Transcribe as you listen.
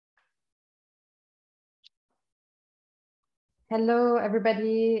Hello,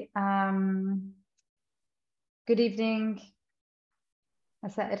 everybody. Good evening.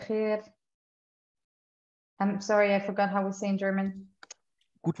 مساء الخير. I'm sorry, I forgot how we say in German.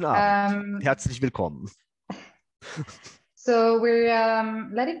 Guten Abend. Herzlich willkommen. So we're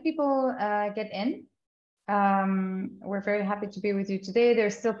letting people get in. We're very happy to be with you today.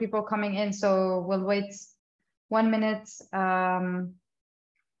 There's still people coming in, so we'll wait 1 minute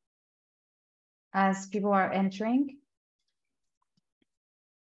as people are entering.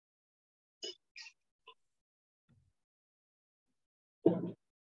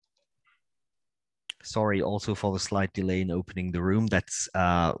 Sorry also for the slight delay in opening the room. That's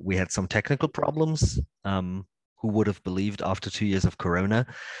we had some technical problems. Who would have believed after 2 years of Corona?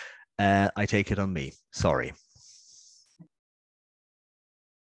 I take it on me. Sorry.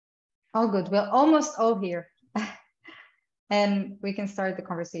 All good. We're almost all here. And we can start the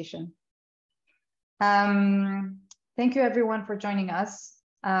conversation. Thank you everyone for joining us.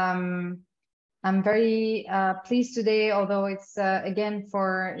 I'm very pleased today, although it's again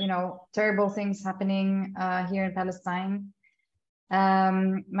for terrible things happening here in Palestine.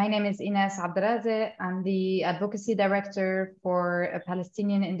 My name is Ines Abdelrazeh. I'm the advocacy director for a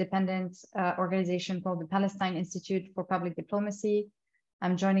Palestinian independent organization called the Palestine Institute for Public Diplomacy.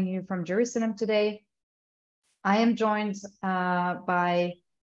 I'm joining you from Jerusalem today. I am joined by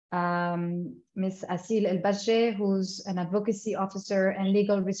Ms. Asil El-Bajeh, who's an advocacy officer and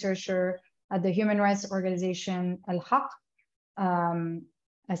legal researcher at the human rights organization Al-Haq.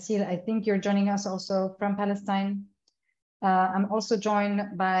 Asil, I think you're joining us also from Palestine. I'm also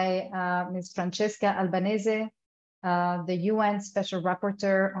joined by Ms. Francesca Albanese, the UN Special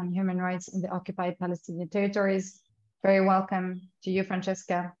Rapporteur on Human Rights in the Occupied Palestinian Territories. Very welcome to you,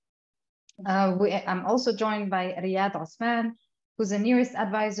 Francesca. I'm also joined by Riyad Osman, who's a nearest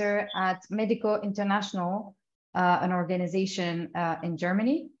advisor at Medico International, an organization in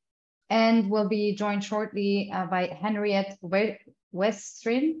Germany. And we'll be joined shortly by Henriette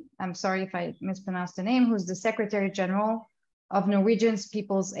Westrin. I'm sorry if I mispronounced the name, who's the Secretary General of Norwegian's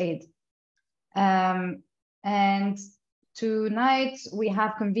People's Aid. And tonight we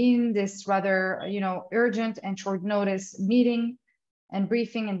have convened this rather, urgent and short notice meeting and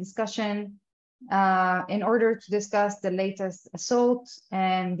briefing and discussion in order to discuss the latest assault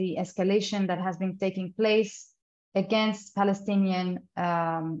and the escalation that has been taking place against Palestinian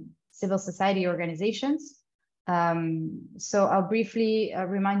civil society organizations. So I'll briefly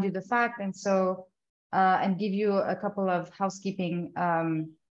remind you the fact and give you a couple of housekeeping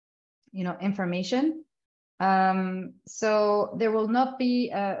information. So there will not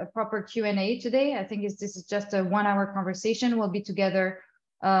be a proper Q&A today. I think this is just a 1-hour conversation. We'll be together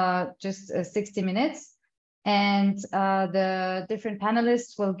just 60 minutes. And the different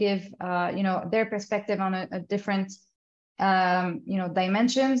panelists will give their perspective on a different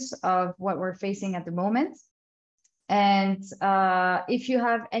dimensions of what we're facing at the moment. And if you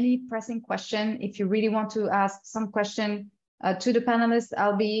have any pressing question, if you really want to ask some question to the panelists,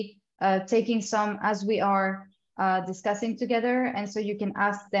 I'll be taking some as we are discussing together. And so you can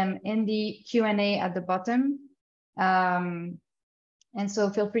ask them in the Q&A at the bottom. And so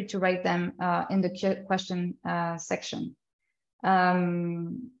feel free to write them in the question section.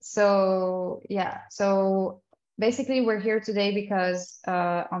 So basically we're here today because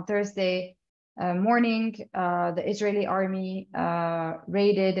on Thursday morning, the Israeli army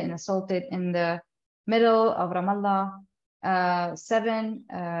raided and assaulted in the middle of Ramallah 7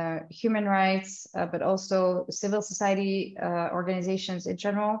 human rights, but also civil society organizations in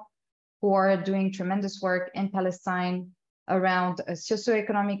general who are doing tremendous work in Palestine around a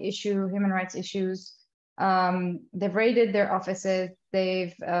socioeconomic issue, human rights issues. They've raided their offices,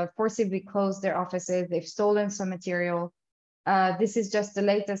 they've forcibly closed their offices, they've stolen some material. This is just the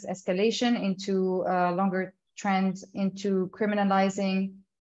latest escalation into longer trends into criminalizing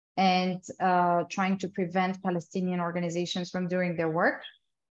and trying to prevent Palestinian organizations from doing their work.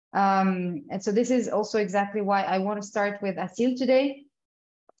 And so this is also exactly why I want to start with Asil today.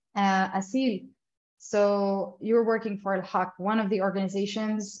 Asil, so you're working for Al-Haq, one of the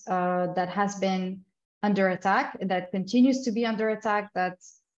organizations that has been under attack, that continues to be under attack, that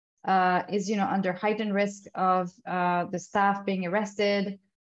is under heightened risk of the staff being arrested.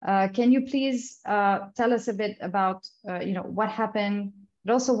 Can you please tell us a bit about what happened,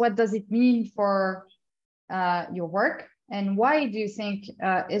 but also what does it mean for your work, and why do you think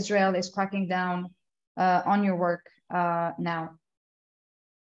Israel is cracking down on your work now?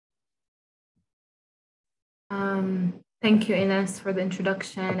 Thank you, Ines, for the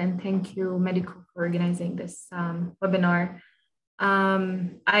introduction, and thank you, Medico, for organizing this webinar.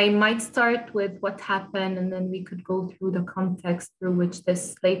 I might start with what happened, and then we could go through the context through which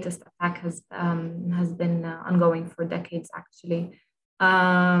this latest attack has been ongoing for decades, actually.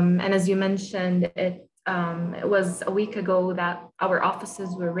 And as you mentioned, it was a week ago that our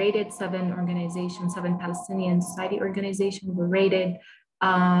offices were raided. 7 organizations, 7 Palestinian society organizations were raided,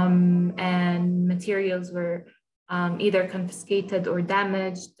 and materials were either confiscated or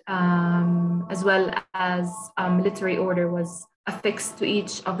damaged, as well as a military order was affixed to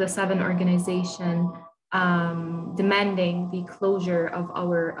each of the 7 organizations, demanding the closure of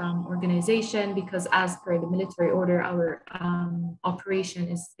our organization, because as per the military order, our operation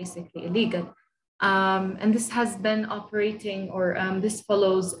is basically illegal. And this has been operating, or this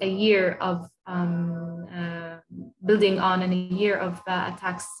follows a year of building on, and a year of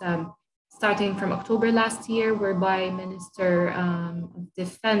attacks starting from October last year, whereby Minister of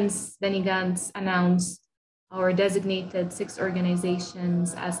Defense Benny Gantz announced or designated 6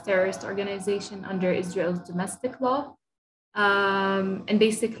 organizations as terrorist organizations under Israel's domestic law. And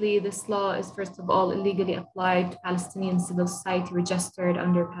basically, this law is, first of all, illegally applied to Palestinian civil society registered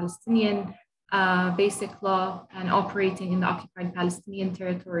under Palestinian basic law and operating in the occupied Palestinian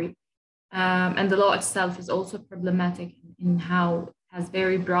territory. And the law itself is also problematic in how it has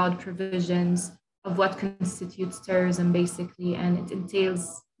very broad provisions of what constitutes terrorism, basically, and it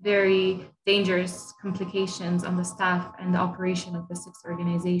entails very dangerous complications on the staff and the operation of the 6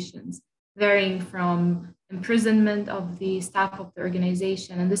 organizations, varying from imprisonment of the staff of the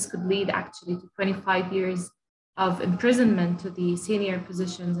organization, and this could lead actually to 25 years of imprisonment to the senior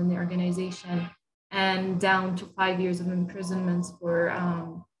positions in the organization, and down to 5 years of imprisonment for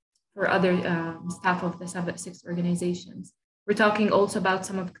other staff of the 6 organizations. We're talking also about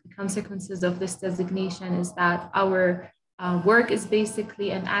some of the consequences of this designation is that our work is basically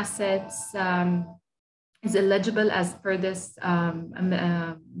an asset, is eligible as per this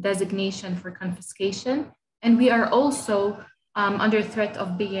designation for confiscation. And we are also under threat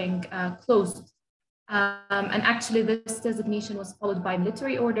of being closed. And actually this designation was followed by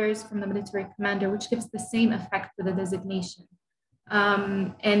military orders from the military commander, which gives the same effect to the designation.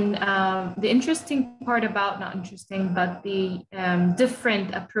 The interesting part about, not interesting, but the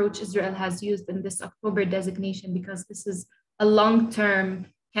different approach Israel has used in this October designation, because this is a long-term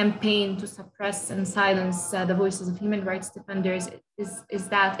campaign to suppress and silence the voices of human rights defenders, is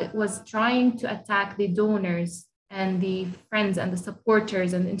that it was trying to attack the donors and the friends and the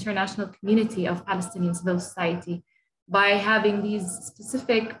supporters and the international community of Palestinian civil society, by having these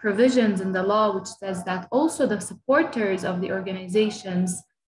specific provisions in the law, which says that also the supporters of the organizations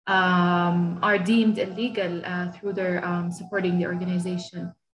are deemed illegal through their supporting the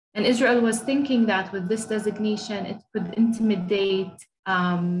organization. And Israel was thinking that with this designation, it could intimidate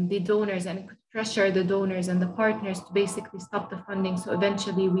the donors, and it could pressure the donors and the partners to basically stop the funding. So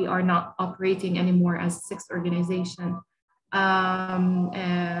eventually we are not operating anymore as 6 organizations.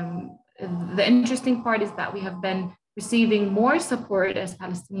 The interesting part is that we have been receiving more support as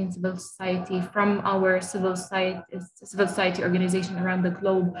Palestinian civil society from our civil society organization around the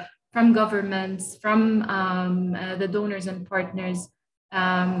globe, from governments, from the donors and partners.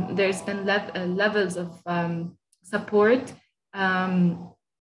 There's been levels of support, and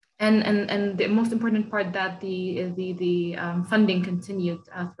the most important part, that the funding continued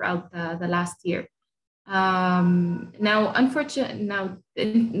throughout the last year. Now,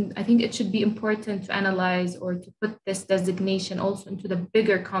 I think it should be important to analyze or to put this designation also into the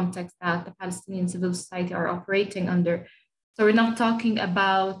bigger context that the Palestinian civil society are operating under. So we're not talking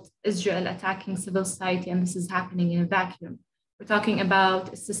about Israel attacking civil society and this is happening in a vacuum. We're talking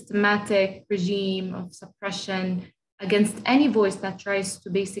about a systematic regime of suppression against any voice that tries to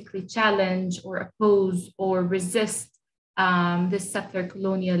basically challenge or oppose or resist this settler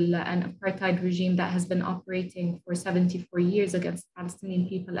colonial and apartheid regime that has been operating for 74 years against Palestinian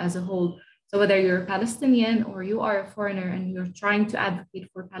people as a whole. So whether you're a Palestinian or you are a foreigner and you're trying to advocate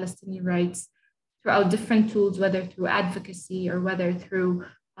for Palestinian rights throughout different tools, whether through advocacy or whether through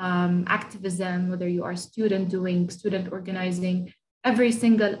activism, whether you are a student doing student organizing, every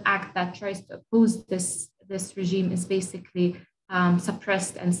single act that tries to oppose this regime is basically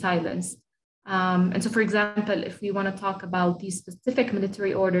suppressed and silenced. And so, for example, if we want to talk about these specific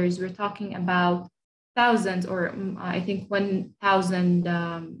military orders, we're talking about thousands, or I think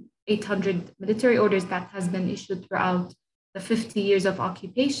 1,800 military orders that has been issued throughout the 50 years of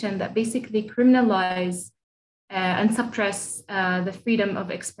occupation that basically criminalize and suppress the freedom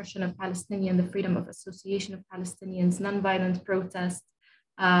of expression of Palestinians, the freedom of association of Palestinians, nonviolent protest,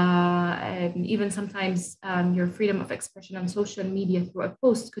 even sometimes your freedom of expression on social media through a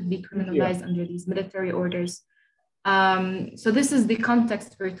post could be criminalized under these military orders. So this is the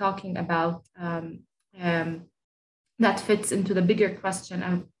context we're talking about that fits into the bigger question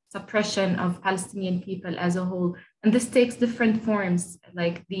of suppression of Palestinian people as a whole. And this takes different forms,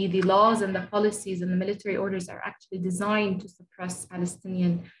 like the laws and the policies and the military orders are actually designed to suppress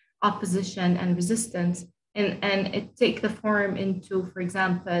Palestinian opposition and resistance. And it take the form into, for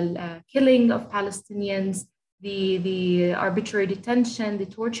example, killing of Palestinians, the arbitrary detention, the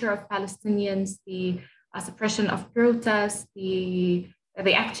torture of Palestinians, the suppression of protests, the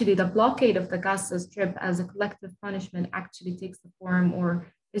blockade of the Gaza Strip as a collective punishment actually takes the form, or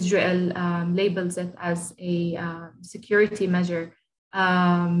Israel labels it as a security measure.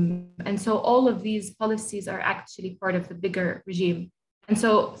 And so all of these policies are actually part of the bigger regime. And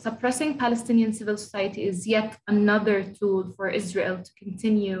so suppressing Palestinian civil society is yet another tool for Israel to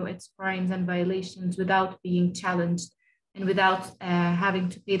continue its crimes and violations without being challenged and without having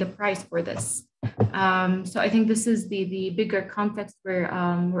to pay the price for this. So I think this is the bigger context where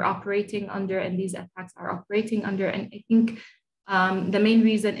we're operating under, and these attacks are operating under. And I think the main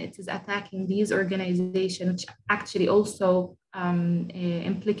reason it is attacking these organizations, which actually also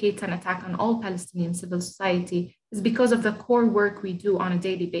implicates an attack on all Palestinian civil society, is because of the core work we do on a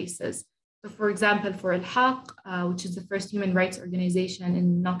daily basis. So for example, for Al-Haq, which is the first human rights organization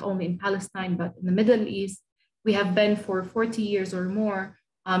in not only in Palestine, but in the Middle East, we have been for 40 years or more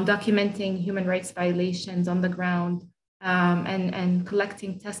documenting human rights violations on the ground and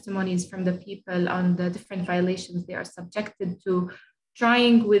collecting testimonies from the people on the different violations they are subjected to,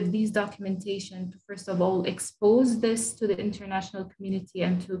 trying with these documentation to first of all expose this to the international community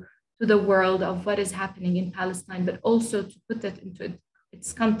and to the world of what is happening in Palestine, but also to put it into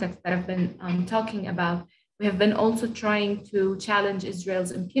its context that I've been talking about. We have been also trying to challenge Israel's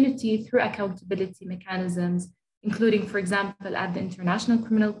impunity through accountability mechanisms, including, for example, at the International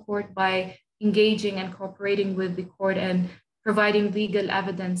Criminal Court, by engaging and cooperating with the court and providing legal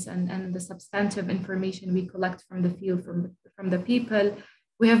evidence and the substantive information we collect from the field, from the people.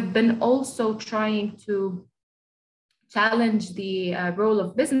 We have been also trying to challenge the role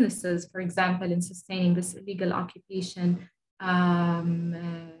of businesses, for example, in sustaining this illegal occupation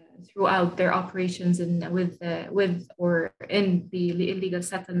throughout their operations with or in the illegal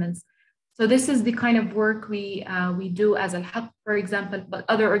settlements. So this is the kind of work we do as Al-Haq, for example, but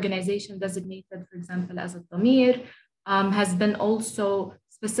other organizations designated, for example, as Al-Damir, has been also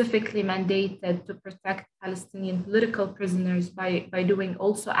specifically mandated to protect Palestinian political prisoners by doing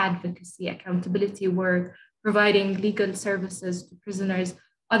also advocacy, accountability work, providing legal services to prisoners.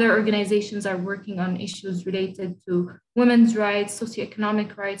 Other organizations are working on issues related to women's rights,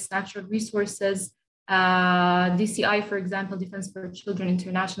 socioeconomic rights, natural resources. DCI, for example, Defense for Children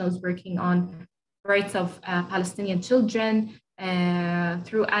International, is working on rights of Palestinian children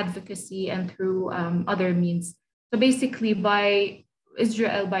through advocacy and through other means. So basically, by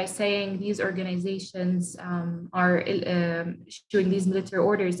Israel, by saying these organizations are issuing these military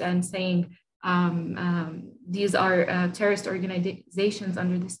orders and saying these are terrorist organizations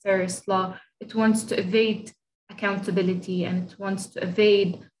under this terrorist law, it wants to evade accountability and it wants to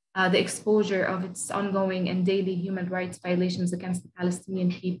evade the exposure of its ongoing and daily human rights violations against the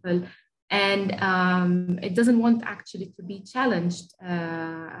Palestinian people. And it doesn't want actually to be challenged,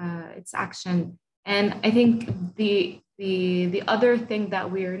 its action. And I think the other thing that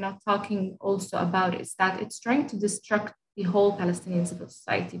we're not talking also about is that it's trying to destruct the whole Palestinian civil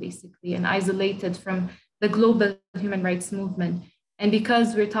society, basically, and isolate it from the global human rights movement. And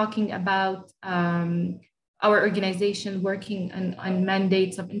because we're talking about our organization working on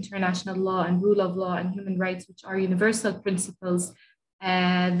mandates of international law and rule of law and human rights, which are universal principles,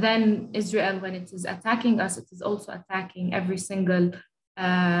 then Israel, when it is attacking us, it is also attacking every single,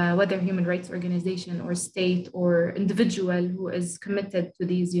 whether human rights organization or state or individual who is committed to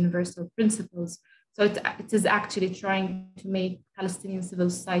these universal principles. So it is actually trying to make Palestinian civil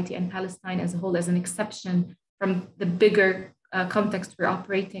society and Palestine as a whole as an exception from the bigger context we're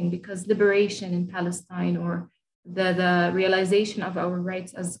operating, because liberation in Palestine or the realization of our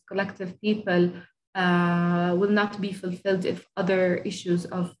rights as collective people will not be fulfilled if other issues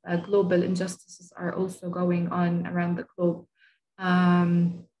of global injustices are also going on around the globe.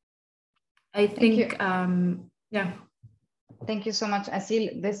 I think, yeah. Thank you so much,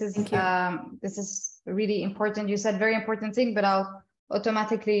 Asil. This is really important. You said very important thing, but I'll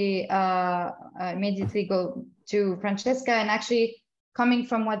automatically immediately go to Francesca, and actually coming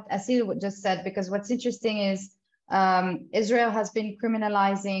from what Asil just said, because what's interesting is Israel has been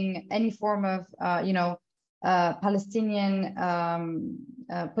criminalizing any form of Palestinian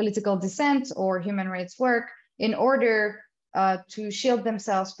political dissent or human rights work in order to shield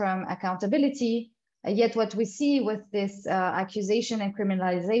themselves from accountability. Yet what we see with this accusation and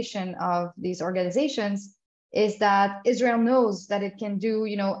criminalization of these organizations is that Israel knows that it can do,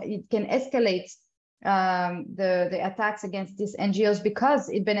 it can escalate the attacks against these NGOs because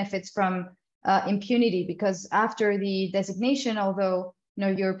it benefits from impunity. Because after the designation, although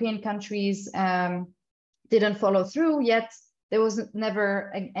European countries didn't follow through, yet there was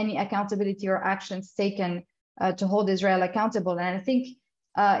never any accountability or actions taken to hold Israel accountable. And I think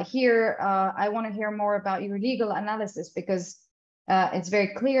here I want to hear more about your legal analysis, because it's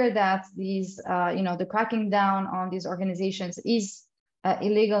very clear that these, the cracking down on these organizations is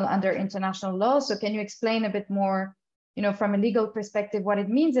illegal under international law. So can you explain a bit more, from a legal perspective, what it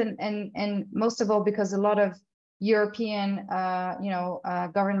means? And most of all, because a lot of European,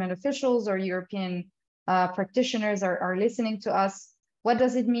 government officials or European practitioners are listening to us. What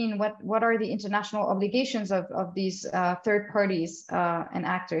does it mean? What are the international obligations of these third parties and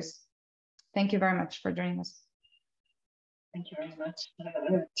actors? Thank you very much for joining us. Thank you very much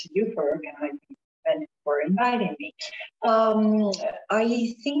to you for organizing and for inviting me.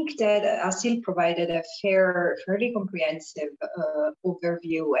 I think that Asil provided a fairly comprehensive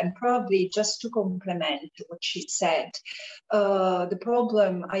overview, and probably just to complement what she said, the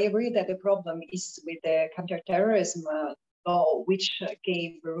problem, I agree that the problem is with the counterterrorism law, which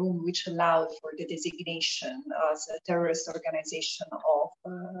gave room, which allowed for the designation as a terrorist organization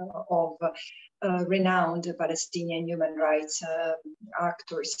of renowned Palestinian human rights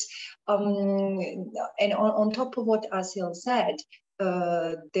actors. And on top of what Asil said,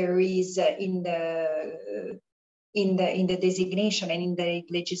 there is in the designation and in the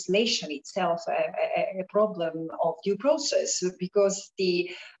legislation itself a problem of due process, because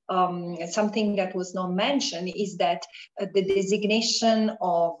the something that was not mentioned is that the designation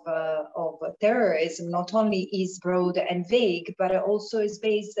of terrorism not only is broad and vague, but also is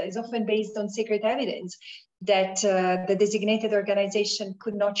often based on secret evidence that the designated organization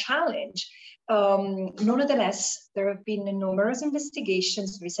could not challenge. Nonetheless, there have been numerous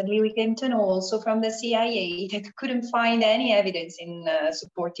investigations. Recently, we came to know also from the CIA that couldn't find any evidence in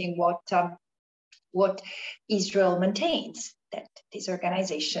supporting what Israel maintains, that these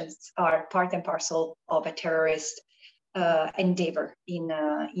organizations are part and parcel of a terrorist endeavor in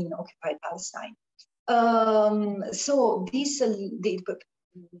occupied Palestine. So this,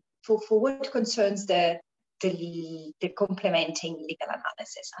 for what concerns the complementing legal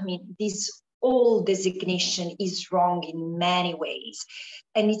analysis, I mean, this all designation is wrong in many ways,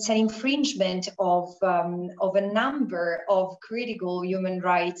 and it's an infringement of a number of critical human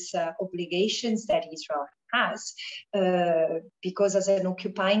rights obligations that Israel has, because as an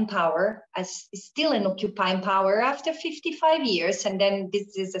occupying power, as still an occupying power after 55 years, and then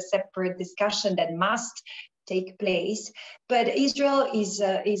this is a separate discussion that must take place, but Israel is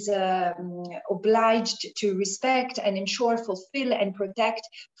obliged to respect and ensure, fulfill and protect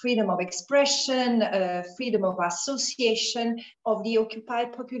freedom of expression, freedom of association of the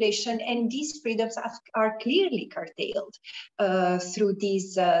occupied population, and these freedoms are clearly curtailed through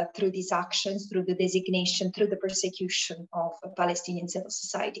these actions, through the designation, through the persecution of Palestinian civil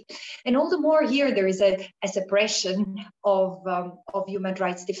society. And all the more here there is a suppression of human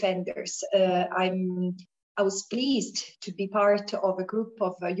rights defenders. I was pleased to be part of a group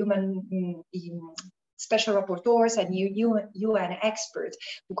of human special rapporteurs and UN experts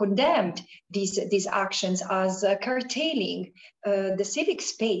who condemned these actions as curtailing the civic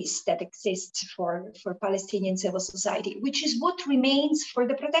space that exists for Palestinian civil society, which is what remains for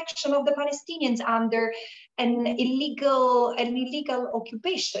the protection of the Palestinians under an illegal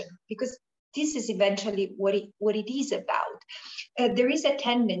occupation, because this is eventually what it is about. There is a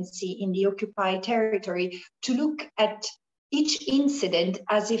tendency in the occupied territory to look at each incident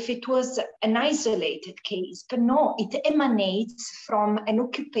as if it was an isolated case, but no, it emanates from an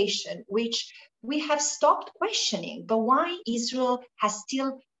occupation which we have stopped questioning. But why Israel has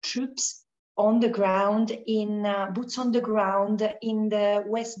still troops on the ground, boots on the ground in the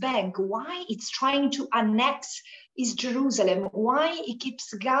West Bank? Why it's trying to annex East Jerusalem? Why it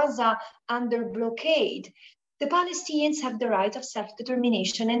keeps Gaza under blockade? The Palestinians have the right of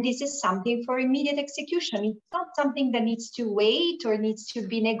self-determination, and this is something for immediate execution. It's not something that needs to wait or needs to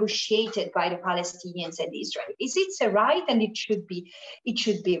be negotiated by the Palestinians and Israel. It's a right, and it should be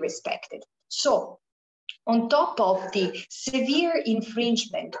respected. So, on top of the severe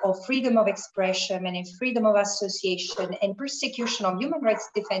infringement of freedom of expression and freedom of association and persecution of human rights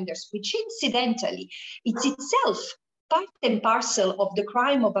defenders, which incidentally, it's itself part and parcel of the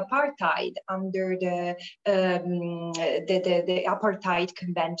crime of apartheid under the Apartheid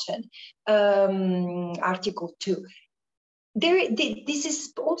Convention, Article 2. this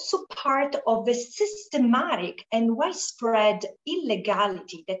is also part of a systematic and widespread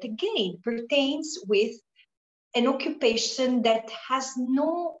illegality that again pertains with an occupation that has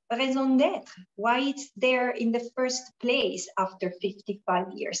no raison d'etre, why it's there in the first place after 55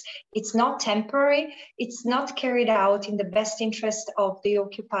 years. It's not temporary, it's not carried out in the best interest of the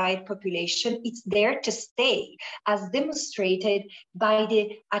occupied population, it's there to stay, as demonstrated by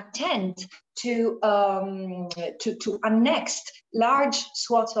the attempt to annex large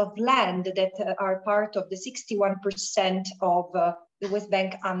swaths of land that are part of the 61% of the West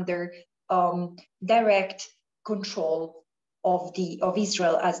Bank under direct control of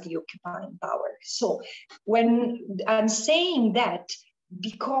Israel as the occupying power. So when I'm saying that,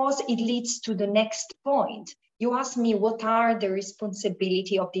 because it leads to the next point, you ask me what are the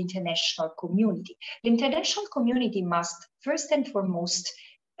responsibility of the international community. The international community must first and foremost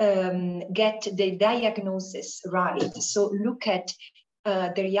get the diagnosis right. So look at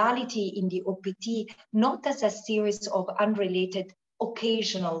the reality in the OPT not as a series of unrelated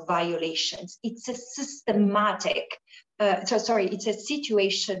occasional violations. It's a systematic, it's a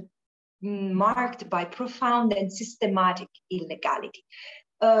situation marked by profound and systematic illegality.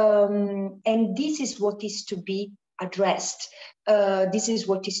 And this is what is to be addressed. This is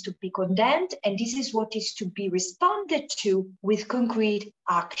what is to be condemned, and this is what is to be responded to with concrete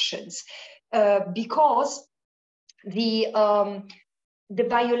actions. Because the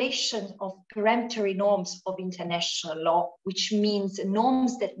violation of peremptory norms of international law, which means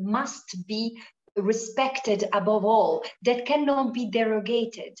norms that must be respected above all, that cannot be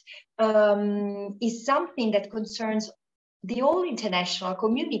derogated, is something that concerns the whole international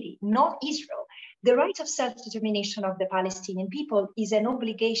community, not Israel. The right of self-determination of the Palestinian people is an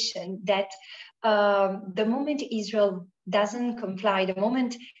obligation that the moment Israel doesn't comply, the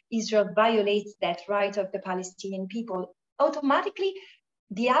moment Israel violates that right of the Palestinian people, automatically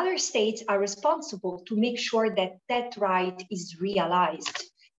the other states are responsible to make sure that that right is realized.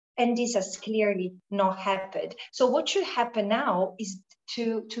 And this has clearly not happened. So what should happen now is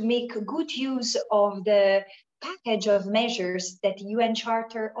to make good use of the package of measures that the UN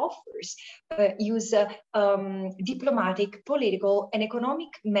Charter offers, use diplomatic, political, and economic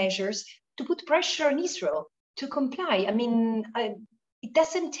measures to put pressure on Israel to comply. I mean, it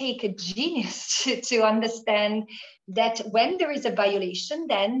doesn't take a genius to understand that when there is a violation,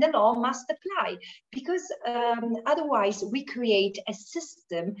 then the law must apply, because otherwise we create a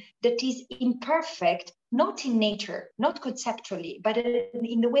system that is imperfect, not in nature, not conceptually, but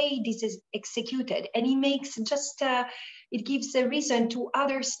in the way this is executed. And it makes it gives a reason to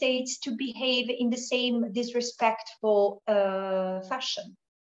other states to behave in the same disrespectful fashion.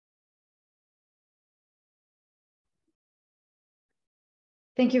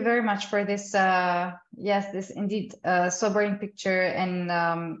 Thank you very much for this. Yes, this indeed sobering picture, and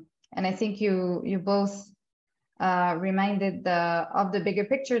I think you both reminded of the bigger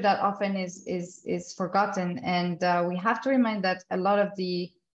picture that often is forgotten, and we have to remind that a lot of the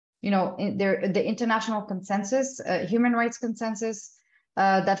the international consensus, human rights consensus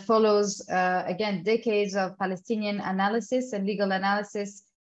that follows again decades of Palestinian analysis and legal analysis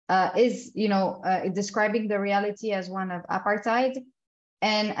is describing the reality as one of apartheid.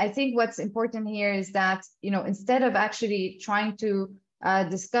 And I think what's important here is that, instead of actually trying to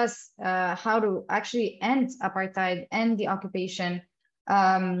discuss how to actually end apartheid and the occupation,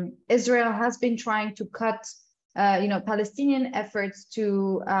 Israel has been trying to cut, Palestinian efforts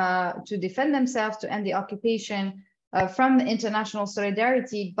to defend themselves, to end the occupation from the international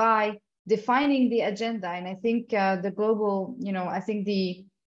solidarity by defining the agenda. And I think the global,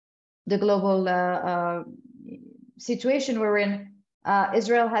 the global situation we're in,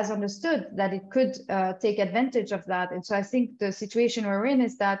 Israel has understood that it could take advantage of that. And so I think the situation we're in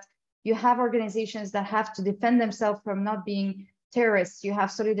is that you have organizations that have to defend themselves from not being terrorists. You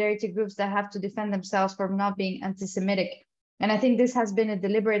have solidarity groups that have to defend themselves from not being anti-Semitic. And I think this has been a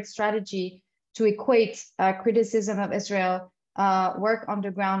deliberate strategy to equate criticism of Israel, work on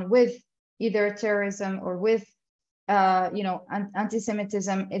the ground, with either terrorism or with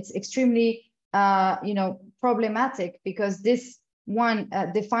anti-Semitism. It's extremely problematic, because this one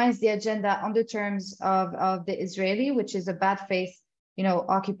defines the agenda on the terms of the Israeli, which is a bad faith,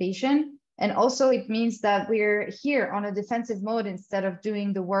 occupation. And also it means that we're here on a defensive mode instead of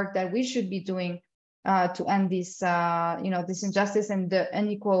doing the work that we should be doing to end this, this injustice and the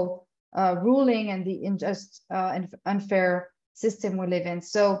unequal ruling and the unjust and unfair system we live in.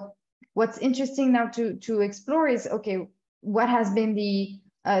 So what's interesting now to explore is, okay, what has been the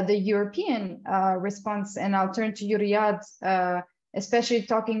European response? And I'll turn to you, Riyad, especially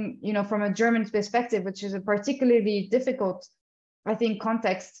talking, from a German perspective, which is a particularly difficult, I think,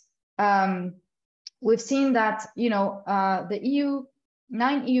 context. We've seen that, the EU,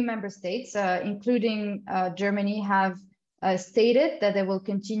 9 EU member states, including Germany, have stated that they will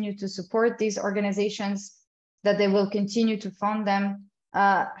continue to support these organizations, that they will continue to fund them.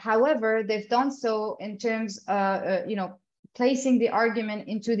 However, they've done so in terms, placing the argument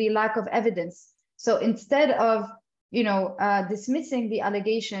into the lack of evidence. So instead of, dismissing the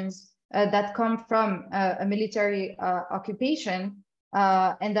allegations that come from a military occupation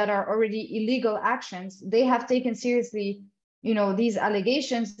and that are already illegal actions, they have taken seriously, these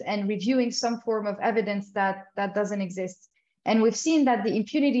allegations and reviewing some form of evidence that doesn't exist. And we've seen that the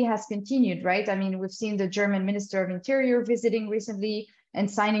impunity has continued, right? I mean, we've seen the German Minister of Interior visiting recently and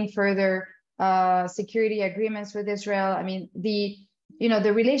signing further security agreements with Israel. I mean, the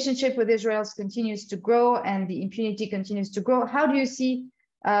relationship with Israel continues to grow and the impunity continues to grow. How do you see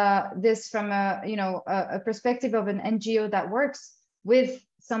this from a perspective of an NGO that works with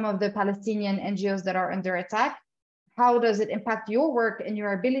some of the Palestinian NGOs that are under attack? How does it impact your work and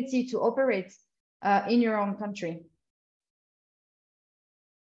your ability to operate in your own country?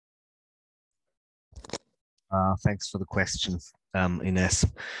 Thanks for the question, Ines.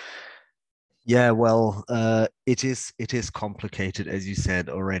 Yeah, well, it is complicated, as you said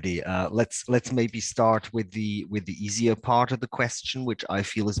already. Let's maybe start with the easier part of the question, which I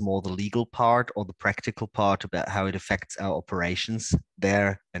feel is more the legal part or the practical part about how it affects our operations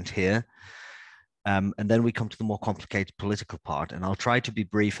there and here. And then we come to the more complicated political part, and I'll try to be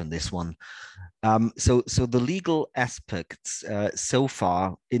brief on this one. So the legal aspects so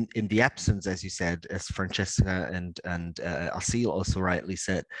far, in the absence, as you said, as Francesca and Asil also rightly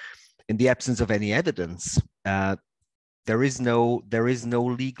said, in the absence of any evidence, there is no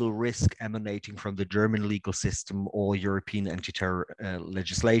legal risk emanating from the German legal system or European anti-terror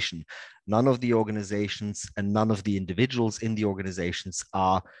legislation. None of the organizations and none of the individuals in the organizations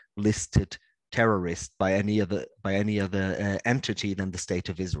are listed terrorist by any other entity than the State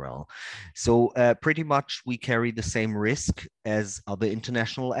of Israel. So pretty much we carry the same risk as other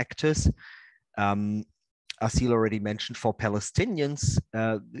international actors. Asil already mentioned, for Palestinians,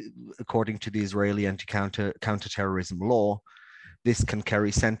 according to the Israeli anti-counterterrorism law, this can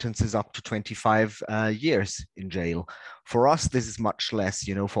carry sentences up to 25 years in jail. For us, this is much less.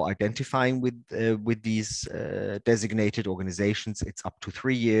 For identifying with these designated organizations, it's up to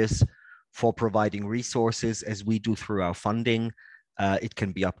 3 years. For providing resources, as we do through our funding, it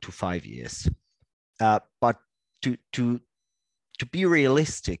can be up to 5 years. But to be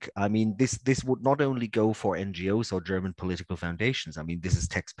realistic, I mean, this would not only go for NGOs or German political foundations. I mean, this is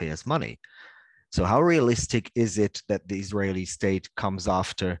taxpayers' money. So how realistic is it that the Israeli state comes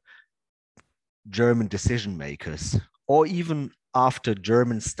after German decision makers, or even after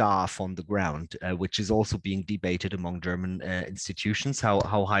German staff on the ground, which is also being debated among German institutions,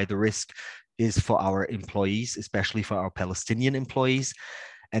 how high the risk is for our employees, especially for our Palestinian employees?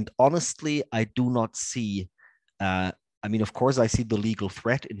 And honestly, I do not see, I mean, of course, I see the legal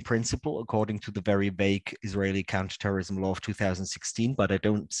threat in principle, according to the very vague Israeli counterterrorism law of 2016, but I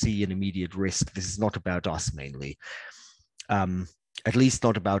don't see an immediate risk. This is not about us mainly. At least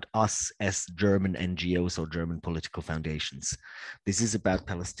not about us as German NGOs or German political foundations. This is about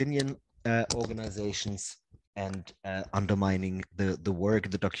Palestinian organizations and undermining the work,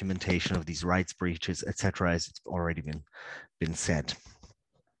 the documentation of these rights breaches, etc., as it's already been said.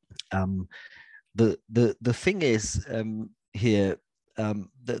 The thing is here,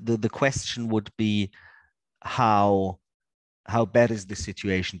 the question would be how bad is the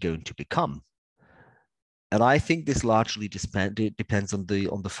situation going to become? And I think this largely depends on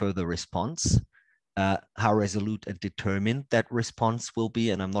the further response, how resolute and determined that response will be.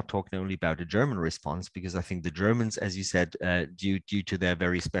 And I'm not talking only about a German response, because I think the Germans, as you said, due to their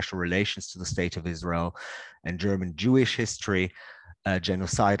very special relations to the State of Israel and German Jewish history,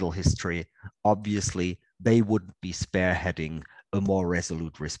 genocidal history, obviously they wouldn't be spearheading a more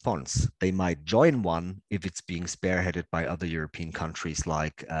resolute response. They might join one if it's being spearheaded by other European countries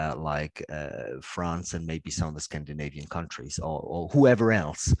like France and maybe some of the Scandinavian countries or whoever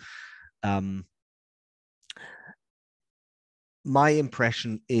else. My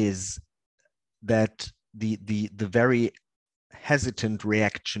impression is that the very hesitant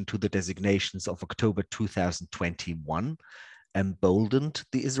reaction to the designations of October 2021 emboldened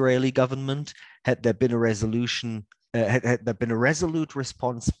the Israeli government. Had there been a resolution, had there been a resolute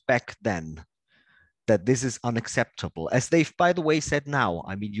response back then that this is unacceptable, as they've, by the way, said now.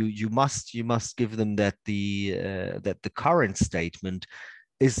 I mean, you must give them that the current statement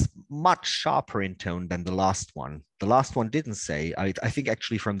is much sharper in tone than the last one. The last one didn't say. I think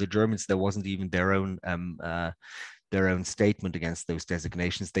actually from the Germans there wasn't even their own statement against those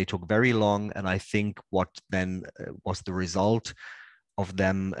designations. They took very long, and I think what then was the result of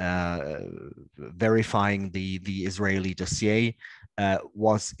them verifying the Israeli dossier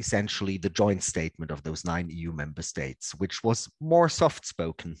was essentially the joint statement of those 9 EU member states, which was more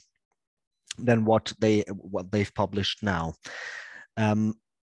soft-spoken than what they've published now.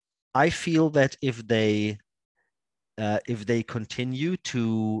 I feel that if they continue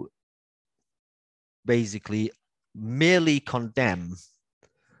to basically merely condemn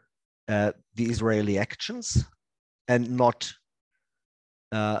the Israeli actions and not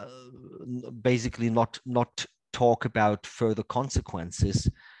basically not talk about further consequences,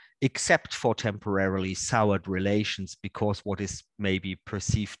 except for temporarily soured relations because what is maybe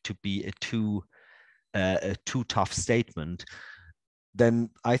perceived to be a too tough statement, then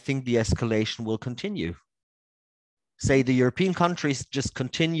I think the escalation will continue. Say the European countries just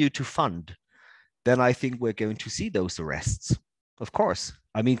continue to fund, then I think we're going to see those arrests. Of course.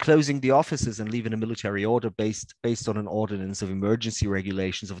 I mean, closing the offices and leaving a military order based on an ordinance of emergency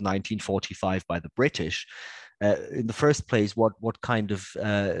regulations of 1945 by the British. In the first place, what kind of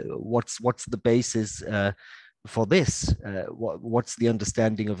what's the basis for this? What's the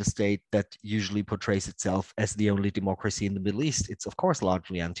understanding of a state that usually portrays itself as the only democracy in the Middle East? It's of course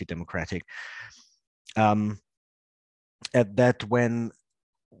largely anti-democratic. At that when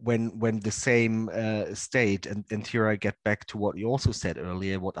the same state, and here I get back to what you also said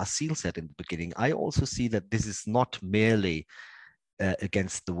earlier, what Asil said in the beginning, I also see that this is not merely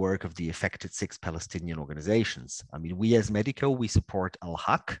against the work of the affected 6 Palestinian organizations. I mean, we as Medico, we support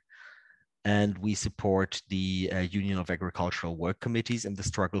Al-Haq, and we support the Union of Agricultural Work Committees and the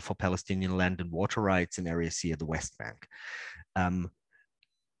struggle for Palestinian land and water rights in Area C of the West Bank.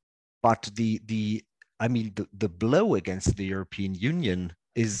 But the blow against the European Union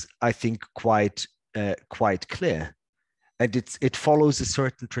is, I think, quite clear, and it follows a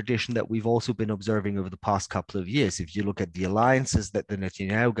certain tradition that we've also been observing over the past couple of years. If you look at the alliances that the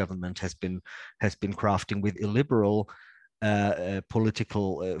Netanyahu government has been crafting with illiberal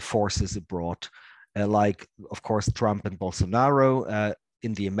political forces abroad, like of course Trump and Bolsonaro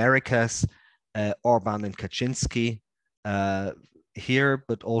in the Americas, Orban and Kaczynski here,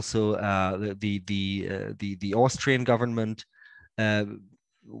 but also the Austrian government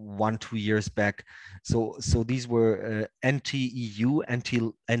 1-2 years back. So these were anti-EU,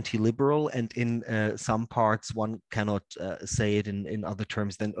 anti-liberal, and in some parts one cannot say it in other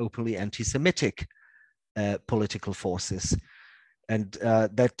terms than openly anti-Semitic political forces, and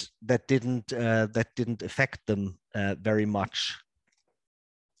that didn't affect them very much.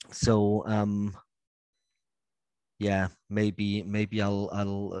 So yeah, maybe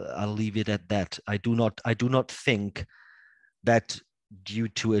I'll leave it at that. I do not think that due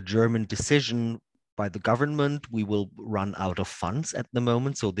to a German decision by the government, we will run out of funds at the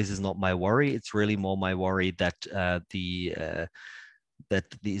moment. So this is not my worry. It's really more my worry that the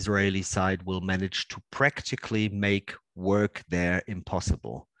Israeli side will manage to practically make work there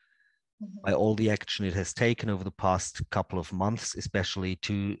impossible by all the action it has taken over the past couple of months, especially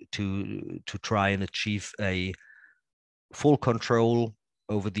to try and achieve a full control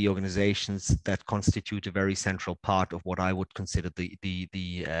over the organizations that constitute a very central part of what I would consider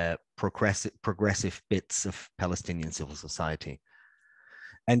the progressive bits of Palestinian civil society.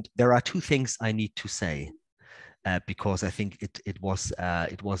 And there are 2 things I need to say because I think it was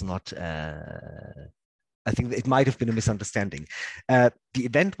not. I think it might have been a misunderstanding. The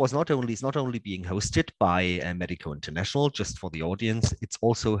event is not only being hosted by Medico International, just for the audience, it's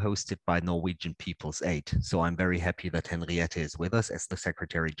also hosted by Norwegian People's Aid. So I'm very happy that Henriette is with us as the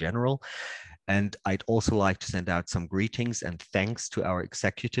Secretary General. And I'd also like to send out some greetings and thanks to our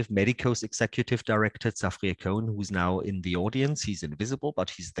Medico's Executive Director, Zafrir Cohen, who's now in the audience. He's invisible,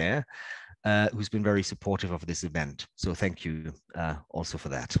 but he's there, who's been very supportive of this event. So thank you also for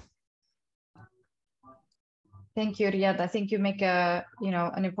that. Thank you, Riyad. I think you make an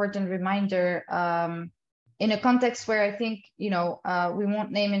important reminder in a context where I think, we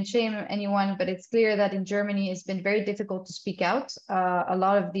won't name and shame anyone, but it's clear that in Germany it's been very difficult to speak out. A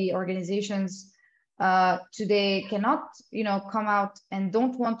lot of the organizations today cannot, come out and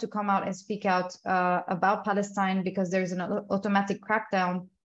don't want to come out and speak out about Palestine because there's an automatic crackdown,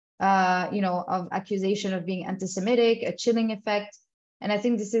 of accusation of being anti-Semitic, a chilling effect. And I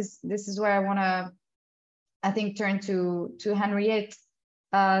think this is where I want to, turn to Henriette.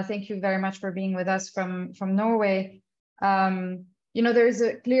 Thank you very much for being with us from Norway. There is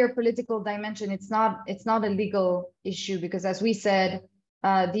a clear political dimension. It's not a legal issue because, as we said,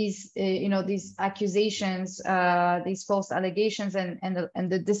 these these accusations, these false allegations, and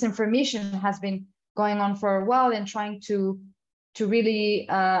the disinformation has been going on for a while, and trying to really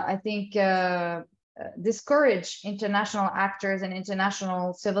I think discourage international actors and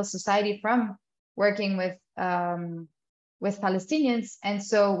international civil society from working with Palestinians. And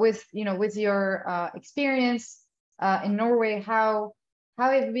so with your experience in Norway, how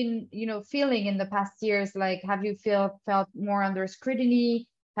have you been feeling in the past years? Like, have you felt more under scrutiny?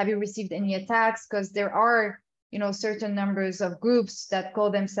 Have you received any attacks? Because there are certain numbers of groups that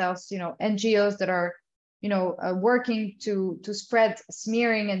call themselves NGOs that are working to spread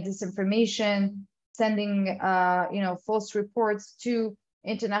smearing and disinformation, sending false reports to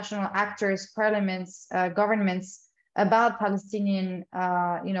international actors, parliaments, governments about Palestinian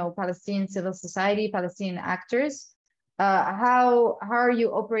Palestinian civil society, Palestinian actors. How are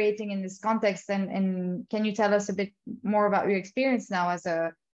you operating in this context, and can you tell us a bit more about your experience now as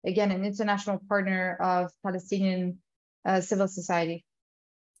an international partner of Palestinian civil society?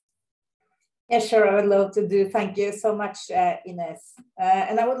 Yeah, sure, I would love to do. Thank you so much, Ines.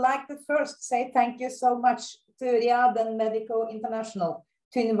 And I would like to first say thank you so much to Riyadh and Medico International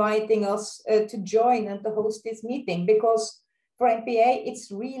to inviting us to join and to host this meeting, because for NPA, it's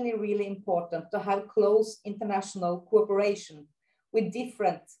really, really important to have close international cooperation with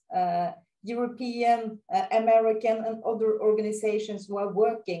different European, American, and other organizations who are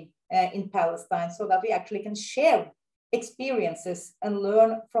working in Palestine, so that we actually can share experiences and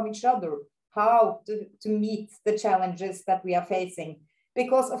learn from each other how to meet the challenges that we are facing.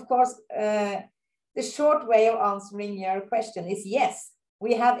 Because, of course, the short way of answering your question is yes,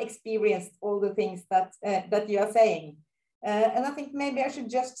 we have experienced all the things that, that you are saying. And I think maybe I should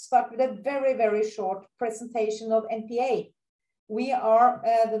just start with a very, very short presentation of NPA. We are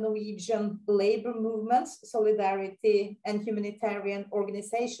the Norwegian labor movement's solidarity and humanitarian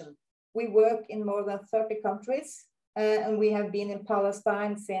organization. We work in more than 30 countries, and we have been in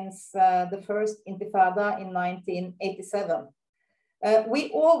Palestine since the first Intifada in 1987.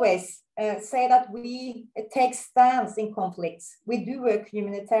 We always say that we take stands in conflicts. We do work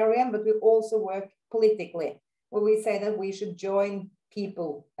humanitarian, but we also work politically, where we say that we should join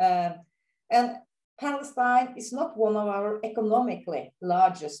people. And Palestine is not one of our economically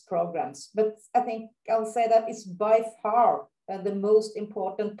largest programs, but I think I'll say that it's by far the most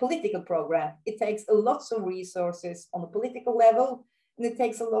important political program. It takes a lot of resources on the political level, and it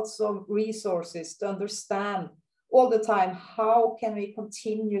takes a lot of resources to understand all the time how can we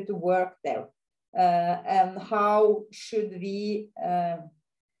continue to work there, and how should we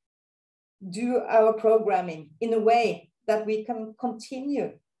do our programming in a way that we can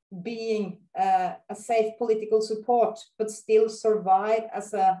continue being a safe political support, but still survive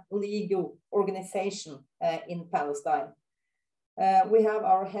as a legal organization in Palestine. We have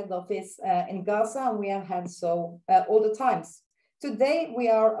our head office in Gaza, and we have had so all the times. Today, we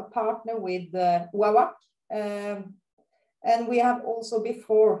are a partner with WAWAC, and we have also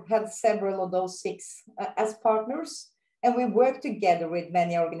before had several of those 6 as partners. And we work together with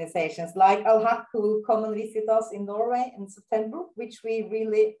many organizations like Al-Haq, who will come and visit us in Norway in September, which we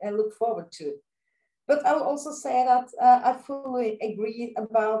really look forward to. But I will also say that I fully agree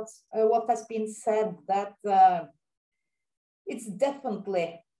about what has been said, that it's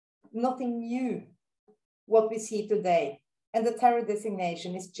definitely nothing new what we see today. And the terror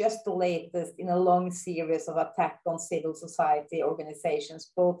designation is just the latest in a long series of attacks on civil society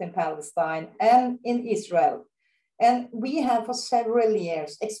organizations, both in Palestine and in Israel. And we have for several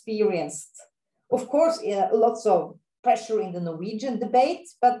years experienced, of course, lots of pressure in the Norwegian debate,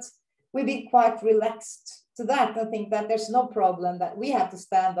 but we've been quite relaxed to that. I think that there's no problem that we have to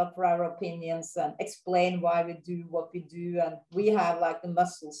stand up for our opinions and explain why we do what we do. And we have like the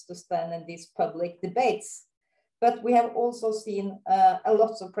muscles to stand in these public debates. But we have also seen a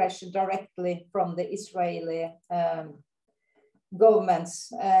lot of pressure directly from the Israeli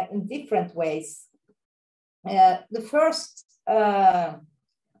governments in different ways. The first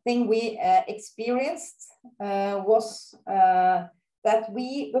thing we experienced was that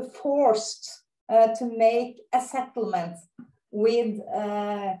we were forced to make a settlement with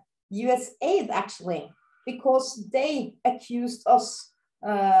US aid, actually, because they accused us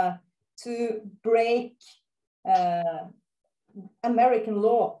to break American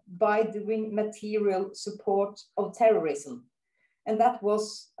law by doing material support of terrorism. And that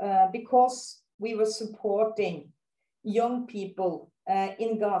was because we were supporting young people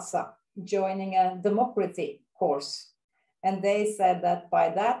in Gaza joining a democracy course. And they said that by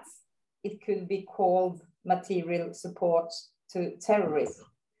that, it could be called material support to terrorism.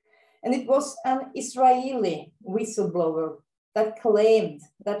 And it was an Israeli whistleblower that claimed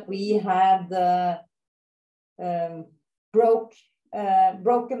that we had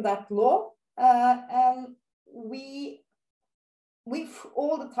broken that law. And we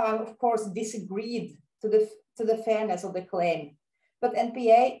all the time, of course, disagreed to the fairness of the claim. But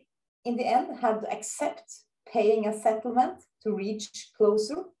NPA, in the end, had to accept paying a settlement to reach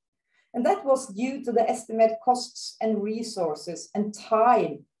closer. And that was due to the estimated costs and resources and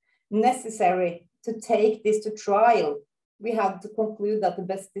time necessary to take this to trial. We had to conclude that the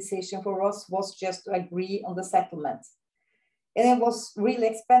best decision for us was just to agree on the settlement. And it was really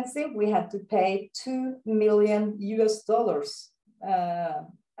expensive. We had to pay $2 million US.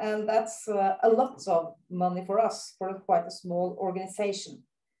 And that's a lot of money for us, for quite a small organization.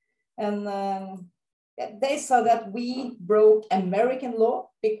 And they saw that we broke American law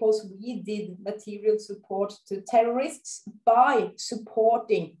because we did material support to terrorists by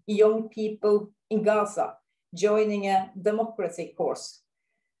supporting young people in Gaza, joining a democracy course.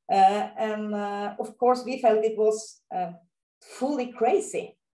 Of course, we felt it was fully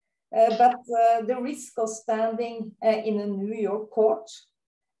crazy. But the risk of standing in a New York court,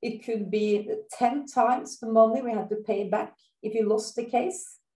 it could be 10 times the money we had to pay back if you lost the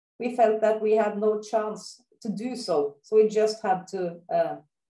case. We felt that we had no chance to do so. So we just had to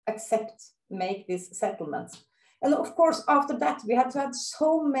make this settlement. And of course, after that, we had to have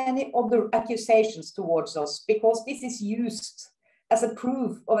so many other accusations towards us because this is used as a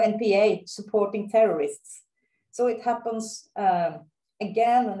proof of NPA supporting terrorists. So it happens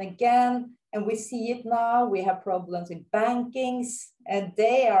again and again, and we see it now. We have problems with bankings, and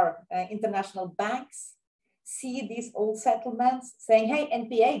they are international banks, see these old settlements saying, hey,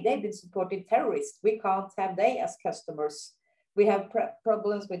 NPA, they've been supporting terrorists. We can't have they as customers. We have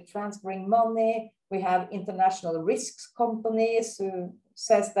problems with transferring money. We have international risks companies who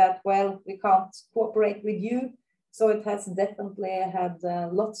says that, well, we can't cooperate with you. So it has definitely had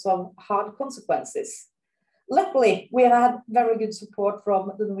lots of hard consequences. Luckily, we had very good support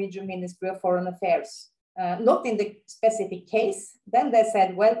from the Norwegian Ministry of Foreign Affairs, not in the specific case. Then they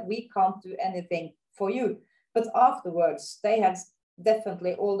said, well, we can't do anything for you. But afterwards, they have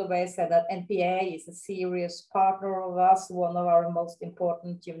definitely all the way said that NPA is a serious partner of us, one of our most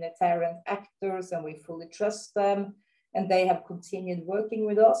important humanitarian actors, and we fully trust them. And they have continued working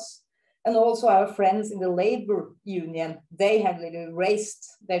with us. And also our friends in the labor union, they have really raised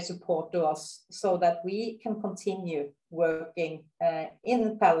their support to us so that we can continue working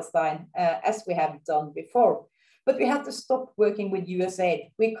in Palestine as we have done before. But we had to stop working with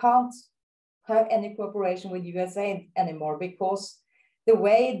USAID. We can't have any cooperation with USAID anymore because the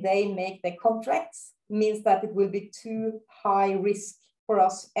way they make their contracts means that it will be too high risk for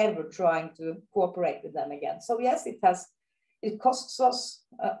us ever trying to cooperate with them again. So yes, it costs us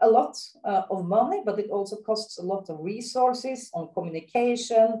a lot of money, but it also costs a lot of resources on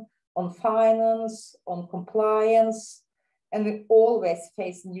communication, on finance, on compliance, and we always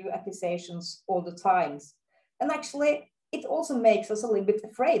face new accusations all the time. And actually, it also makes us a little bit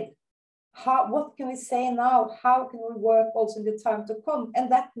afraid. What can we say now? How can we work also in the time to come?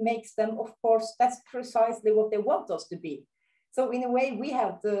 And that makes them, of course, that's precisely what they want us to be. So in a way, we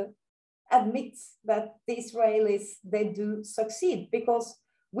have to admit that the Israelis, they do succeed because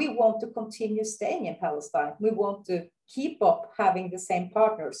we want to continue staying in Palestine. We want to keep up having the same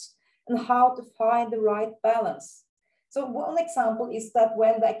partners and how to find the right balance. So one example is that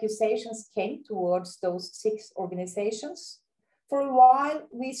when the accusations came towards those 6 organizations, for a while,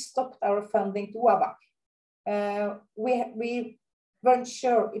 we stopped our funding to ABAC. We weren't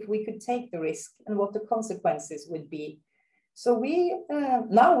sure if we could take the risk and what the consequences would be. So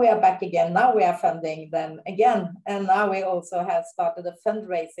now we are back again. Now we are funding them again. And now we also have started a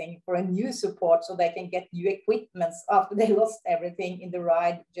fundraising for a new support so they can get new equipment after they lost everything in the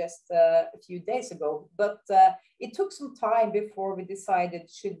ride just a few days ago. But it took some time before we decided,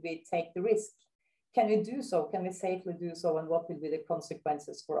 should we take the risk? Can we do so? Can we safely do so? And what will be the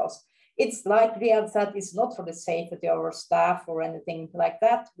consequences for us? It's like Riyadh said, it's not for the safety of our staff or anything like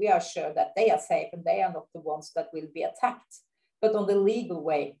that. We are sure that they are safe and they are not the ones that will be attacked. But on the legal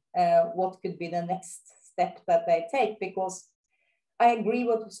way, what could be the next step that they take? Because I agree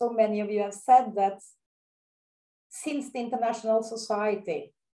with what so many of you have said, that since the international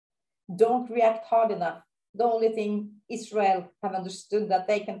society don't react hard enough, the only thing Israel have understood that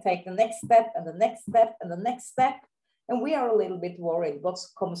they can take the next step and the next step and the next step. And we are a little bit worried what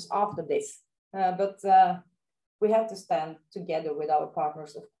comes after this. But we have to stand together with our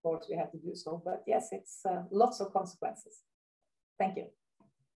partners. Of course, we have to do so. But yes, it's lots of consequences. Thank you.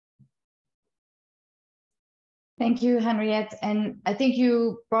 Thank you, Henriette. And I think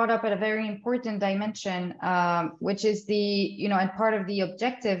you brought up a very important dimension, which is the, and part of the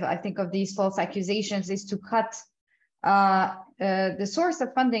objective, I think, of these false accusations is to cut the source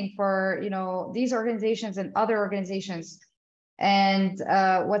of funding for, these organizations and other organizations. And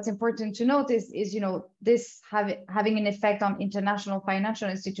what's important to note is this having an effect on international financial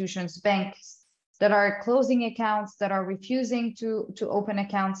institutions, banks that are closing accounts, that are refusing to open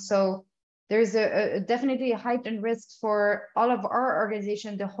accounts. So there's definitely a heightened risk for all of our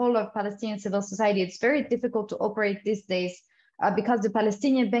organization, the whole of Palestinian civil society. It's very difficult to operate these days because the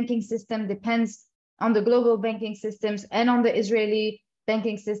Palestinian banking system depends on the global banking systems and on the Israeli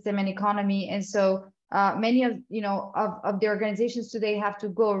banking system and economy. And so many of the organizations today have to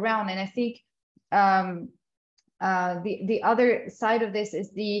go around. And I think the other side of this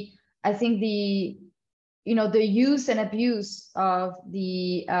is the use and abuse of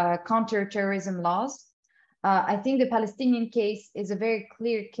the counterterrorism laws. I think the Palestinian case is a very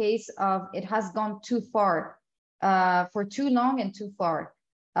clear case of it has gone too far for too long and too far.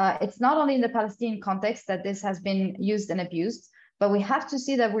 It's not only in the Palestinian context that this has been used and abused, but we have to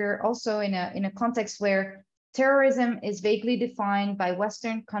see that we're also in a context where terrorism is vaguely defined by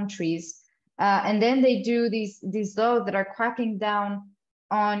Western countries, and then they do these laws that are cracking down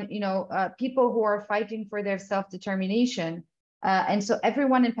on people who are fighting for their self-determination. And so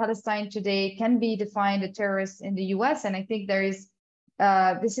everyone in Palestine today can be defined a terrorist in the US. And I think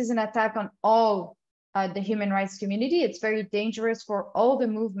this is an attack on all the human rights community. It's very dangerous for all the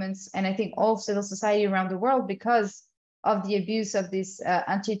movements and I think all civil society around the world because of the abuse of this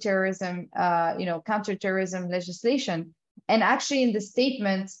anti-terrorism, counterterrorism legislation. And actually in the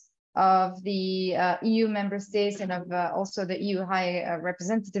statement of the EU member states and of also the EU High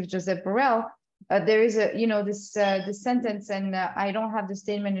Representative Josep Borrell, there is this sentence, and I don't have the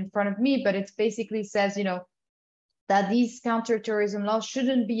statement in front of me, but it basically says, that these counterterrorism laws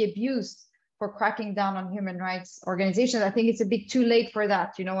shouldn't be abused for cracking down on human rights organizations. I think it's a bit too late for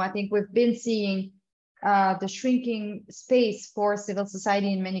that. I think we've been seeing the shrinking space for civil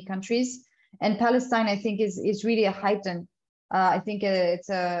society in many countries, and Palestine, I think, is really a heightened. I think it's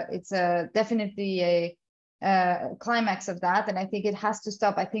definitely a climax of that, and I think it has to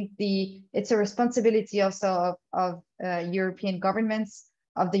stop. I think it's a responsibility also of European governments,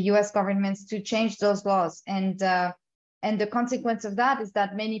 of the US governments, to change those laws. And the consequence of that is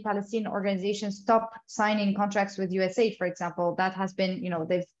that many Palestinian organizations stop signing contracts with USAID, for example. That has been,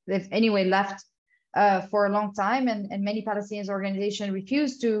 they've anyway left for a long time, and many Palestinian organizations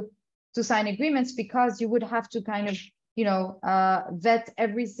refuse to sign agreements because you would have to kind of vet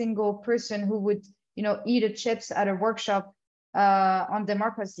every single person who would, eat a chips at a workshop on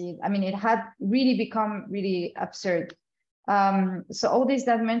democracy. I mean, it had really become really absurd. So all these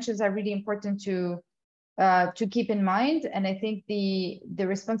dimensions are really important to keep in mind. And I think the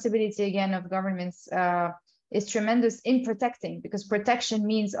responsibility again of governments is tremendous in protecting, because protection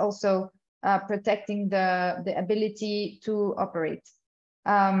means also protecting the ability to operate.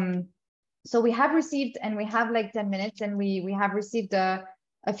 So we have received, and we have like 10 minutes, and we have received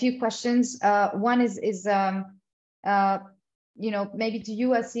a few questions. One is maybe to you,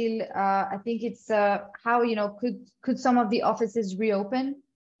 Asil. I think it's how, could some of the offices reopen,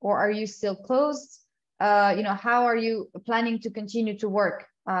 or are you still closed? How are you planning to continue to work?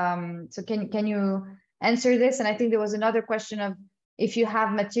 So can you answer this? And I think there was another question of if you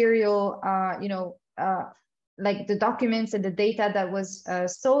have material, like the documents and the data that was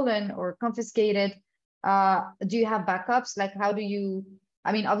stolen or confiscated, do you have backups? Like, how do you,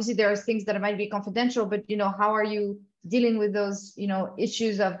 obviously there are things that might be confidential, but, how are you dealing with those,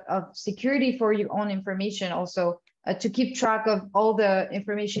 issues of security for your own information also, to keep track of all the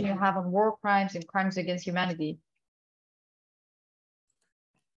information you have on war crimes and crimes against humanity?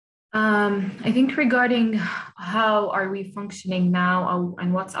 I think regarding how are we functioning now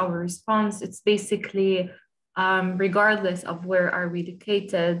and what's our response, it's basically regardless of where are we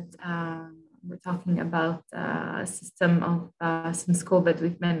located. We're talking about a system of since COVID,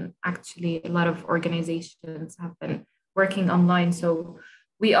 we've been actually, a lot of organizations have been working online. So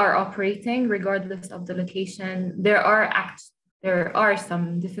we are operating regardless of the location. There are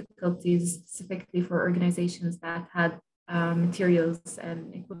some difficulties specifically for organizations that had materials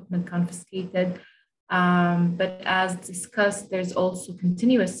and equipment confiscated. But as discussed, there's also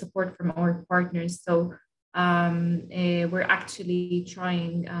continuous support from our partners. So we're actually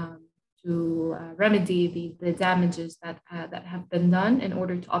trying to remedy the damages that have been done in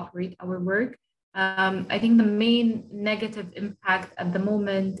order to operate our work. I think the main negative impact at the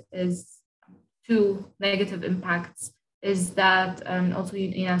moment is two negative impacts. Is that also,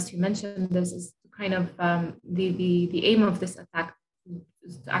 as you mentioned, this is to kind of the aim of this attack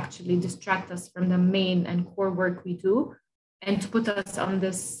is to actually distract us from the main and core work we do, and to put us on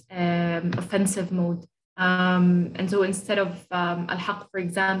this offensive mode. And so instead of Al-Haq, for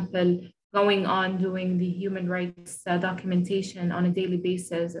example, going on doing the human rights documentation on a daily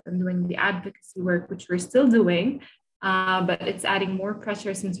basis and doing the advocacy work, which we're still doing, but it's adding more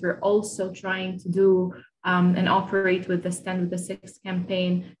pressure since we're also trying to do and operate with the Stand with the Six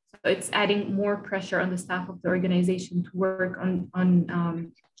campaign. So it's adding more pressure on the staff of the organization to work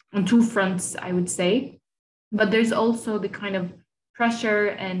on two fronts, I would say. But there's also the kind of pressure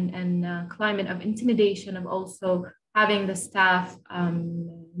and climate of intimidation of also having the staff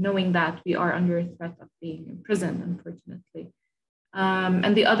knowing that we are under a threat of being imprisoned, unfortunately.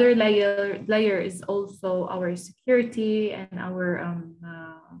 And the other layer is also our security and our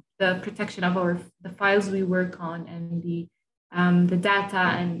the protection of the files we work on, and the data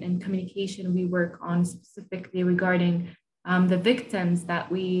and communication we work on, specifically regarding the victims that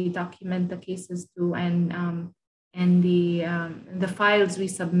we document the cases to, and the files we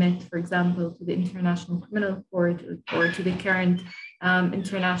submit, for example, to the International Criminal Court or to the current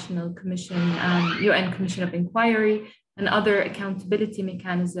International Commission, UN Commission of Inquiry, and other accountability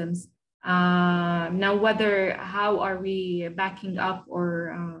mechanisms. Now, how are we backing up or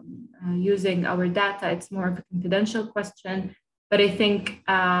using our data? It's more of a confidential question, but I think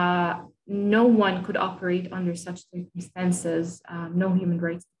no one could operate under such circumstances. No human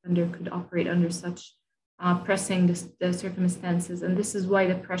rights defender could operate under such pressing the circumstances. And this is why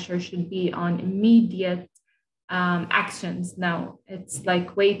the pressure should be on immediate actions. Now, it's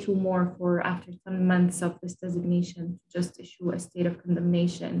like way too more for after 10 months of this designation to just issue a state of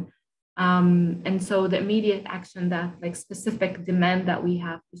condemnation. And so the immediate action, that like specific demand that we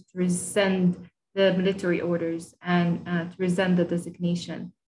have, is to rescind the military orders and to rescind the designation.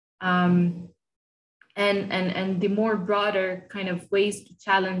 And the more broader kind of ways to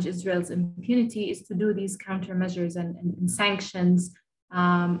challenge Israel's impunity is to do these countermeasures and sanctions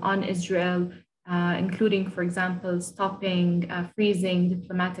on Israel, including, for example, stopping, freezing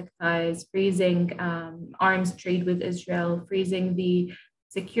diplomatic ties, freezing arms trade with Israel, freezing the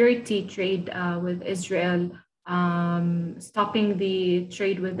security trade with Israel, stopping the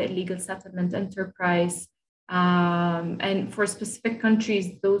trade with the illegal settlement enterprise. And for specific countries,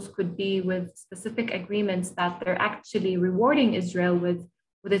 those could be with specific agreements that they're actually rewarding Israel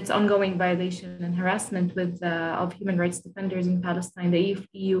with its ongoing violation and harassment of human rights defenders in Palestine. The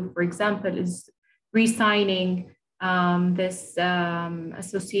EU, for example, is re-signing this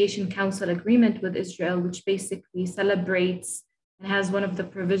Association Council agreement with Israel, which basically celebrates and has one of the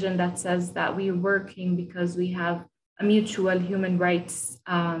provision that says that we are working because we have a mutual human rights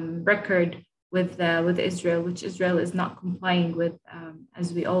record with Israel, which Israel is not complying with,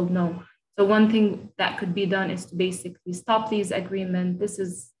 as we all know. So one thing that could be done is to basically stop these agreements. This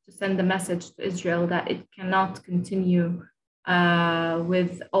is to send a message to Israel that it cannot continue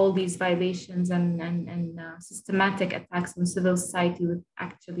with all these violations and systematic attacks on civil society with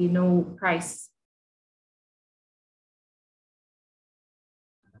actually no price.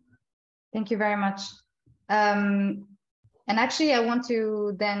 Thank you very much. And actually, I want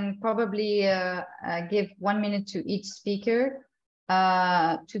to then probably give 1 minute to each speaker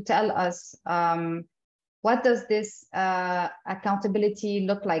to tell us what does this accountability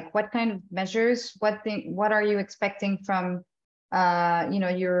look like? What kind of measures? What are you expecting from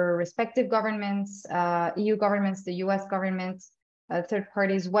your respective governments, EU governments, the US government, third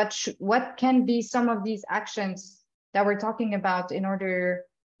parties? What can be some of these actions that we're talking about in order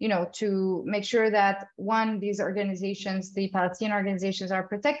to make sure that, one, these organizations, the Palestinian organizations, are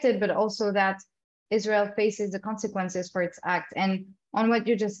protected, but also that Israel faces the consequences for its act? And on what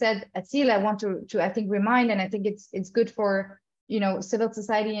you just said, Asil, I want to I think remind, and I think it's good for civil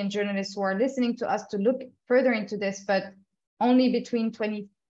society and journalists who are listening to us to look further into this, but only between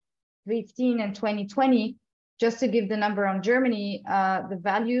 2015 and 2020, just to give the number on Germany, the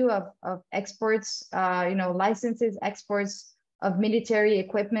value of exports, licenses, exports of military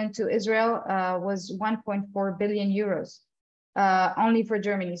equipment to Israel was 1.4 billion euros only for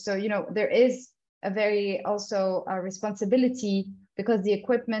Germany. So, there is a very also a responsibility, because the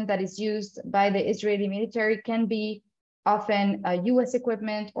equipment that is used by the Israeli military can be often US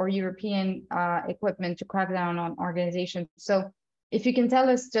equipment or European equipment to crack down on organizations. So if you can tell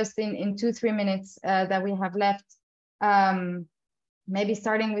us just in 2-3 minutes that we have left, maybe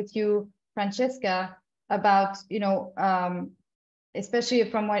starting with you, Francesca, about, especially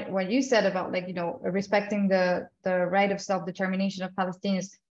from what you said about respecting the right of self-determination of Palestinians,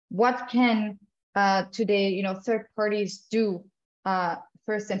 what can today third parties do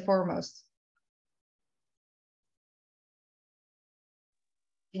first and foremost?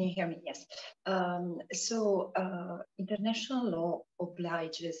 Can you hear me? Yes. International law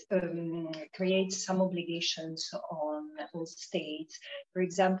obliges, creates some obligations on states. For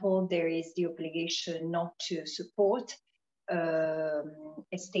example, there is the obligation not to support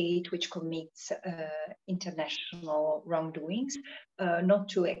a state which commits international wrongdoings, not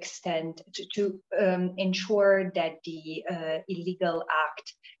to extend, to ensure that the illegal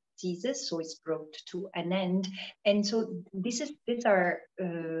act ceases, so it's brought to an end. And so these are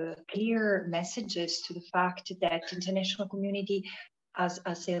clear messages to the fact that international community, as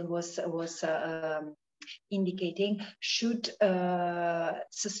El was indicating, should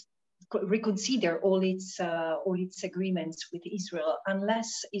reconsider all its agreements with Israel,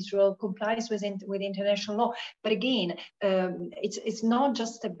 unless Israel complies with international law. But again, it's not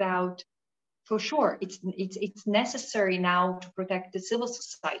just about. For sure, it's necessary now to protect the civil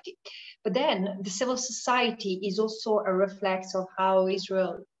society, but then the civil society is also a reflex of how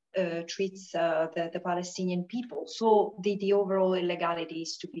Israel treats the Palestinian people. So the overall illegality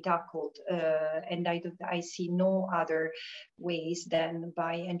is to be tackled, and I see no other ways than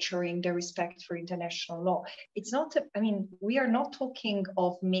by ensuring the respect for international law. It's not. We are not talking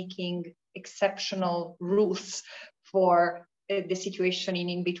of making exceptional rules for the situation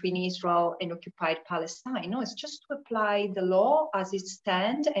in between Israel and occupied Palestine. No, it's just to apply the law as it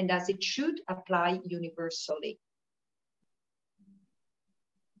stands and as it should apply universally.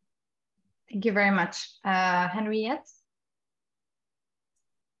 Thank you very much. Henriette?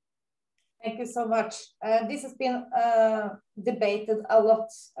 Thank you so much. This has been debated a lot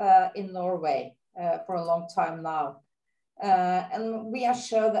in Norway for a long time now. And we are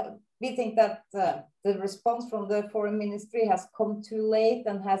sure that we think that the response from the foreign ministry has come too late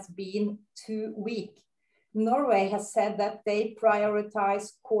and has been too weak. Norway has said that they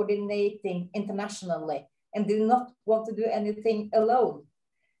prioritize coordinating internationally and did not want to do anything alone.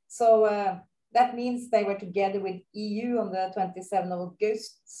 So that means they were together with EU on the 27th of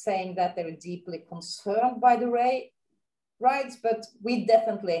August, saying that they were deeply concerned by the rights, but we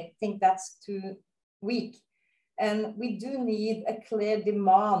definitely think that's too weak. And we do need a clear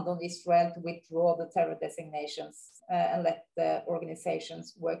demand on Israel to withdraw the terror designations and let the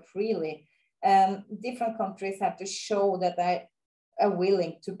organizations work freely. And different countries have to show that they are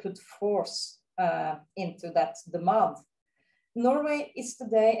willing to put force into that demand. Norway is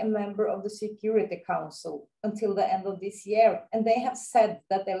today a member of the Security Council until the end of this year, and they have said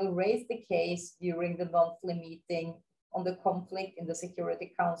that they will raise the case during the monthly meeting on the conflict in the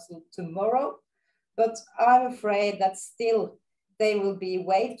Security Council tomorrow. But I'm afraid that still they will be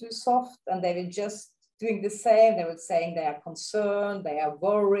way too soft, and they will just doing the same. They will saying they are concerned, they are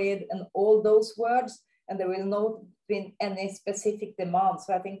worried, and all those words, and there will not be any specific demand.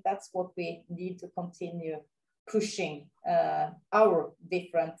 So I think that's what we need to continue pushing our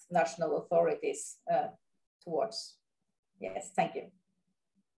different national authorities towards. Yes, thank you.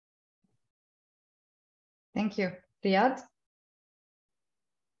 Thank you. Riyadh?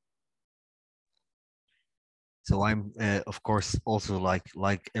 So I'm, of course, also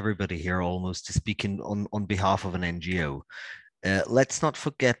like everybody here, almost speaking on behalf of an NGO. Let's not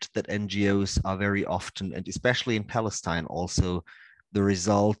forget that NGOs are very often, and especially in Palestine, also the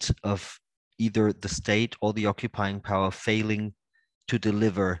result of either the state or the occupying power failing to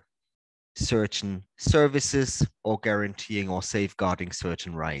deliver certain services or guaranteeing or safeguarding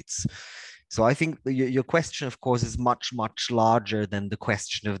certain rights. So I think your question, of course, is much, much larger than the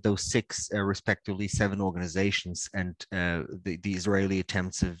question of those six, respectively 7 organizations and the Israeli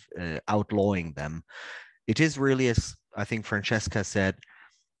attempts of outlawing them. It is really, as I think Francesca said,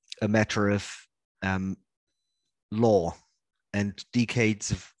 a matter of law and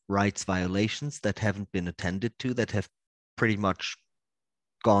decades of rights violations that haven't been attended to, that have pretty much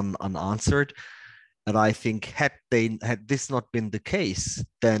gone unanswered. And I think had this not been the case,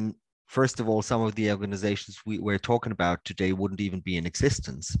 then first of all, some of the organizations we're talking about today wouldn't even be in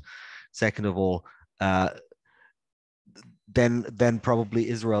existence. Second of all, then probably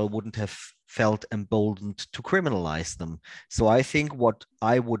Israel wouldn't have felt emboldened to criminalize them. So I think what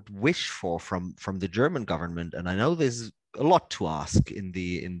I would wish for from the German government, and I know there's a lot to ask in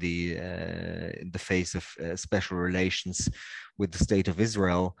the face of special relations with the state of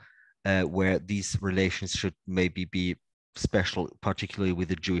Israel, where these relations should maybe be special, particularly with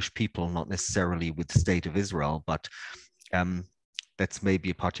the Jewish people, not necessarily with the state of Israel, but that's maybe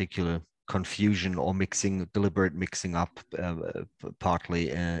a particular confusion or deliberate mixing up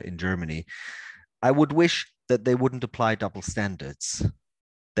partly in Germany. I would wish that they wouldn't apply double standards,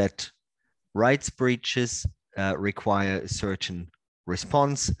 that rights breaches require a certain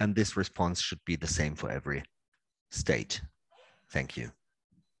response, and this response should be the same for every state. Thank you.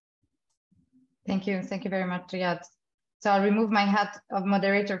 Thank you very much, Riyad. So I'll remove my hat of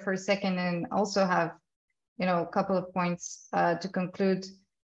moderator for a second and also have, a couple of points to conclude.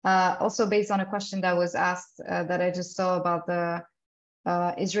 Also based on a question that was asked that I just saw about the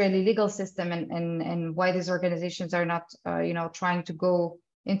Israeli legal system and why these organizations are not, trying to go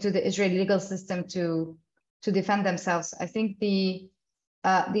into the Israeli legal system to defend themselves. I think the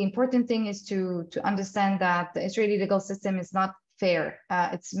important thing is to understand that the Israeli legal system is not fair.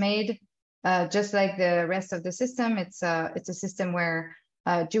 It's made just like the rest of the system. It's a system where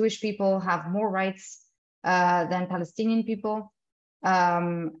Jewish people have more rights than Palestinian people.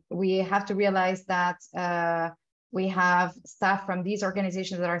 We have to realize that we have staff from these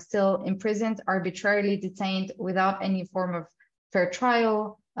organizations that are still imprisoned, arbitrarily detained without any form of fair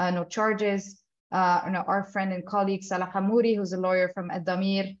trial, no charges. Our friend and colleague Salah Hamouri, who's a lawyer from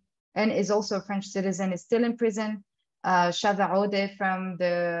Ad-Damir and is also a French citizen, is still in prison. Shada Ode from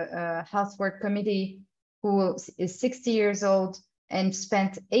the Health Work Committee, who is 60 years old and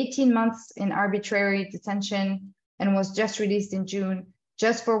spent 18 months in arbitrary detention and was just released in June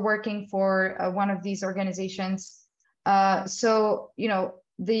just for working for one of these organizations. So,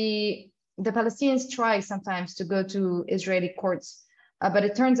 the Palestinians try sometimes to go to Israeli courts, but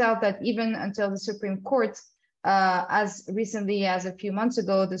it turns out that even until the Supreme Court, as recently as a few months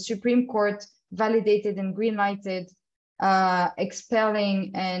ago, the Supreme Court validated and green-lighted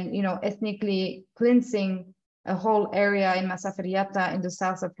expelling and ethnically cleansing a whole area in Masafir in the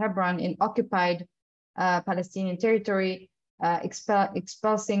south of Hebron in occupied Palestinian territory,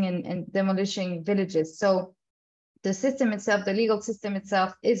 expulsing and demolishing villages. So the system itself, the legal system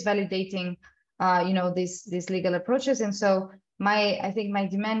itself, is validating these legal approaches. And so I think my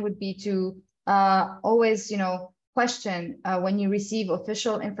demand would be to always question when you receive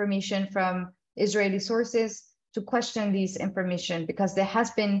official information from Israeli sources, to question these information, because there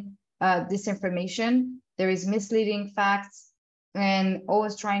has been disinformation, there is misleading facts, and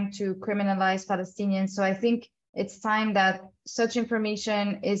always trying to criminalize Palestinians. So I think it's time that such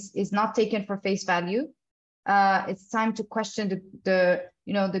information is not taken for face value. It's time to question the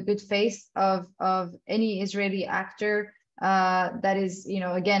good faith of any Israeli actor that is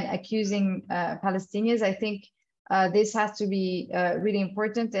again accusing Palestinians. I think this has to be really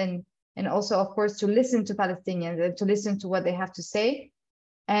important, and also, of course, to listen to Palestinians and to listen to what they have to say.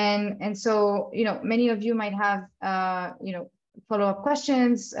 And so, many of you might have, follow-up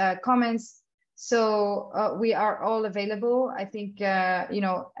questions, comments. So we are all available. I think,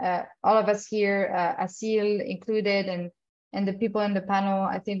 all of us here, Asil included, and the people in the panel,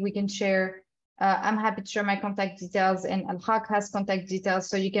 I think we can share. I'm happy to share my contact details, and Al-Haq has contact details.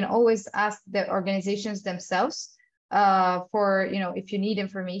 So you can always ask the organizations themselves for, if you need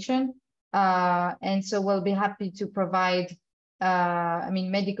information. And so we'll be happy to provide,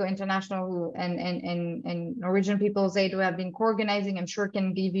 Medico International and Norwegian People Aid, who have been co-organizing, I'm sure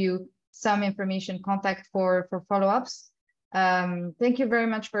can give you some information, contact for follow-ups. Thank you very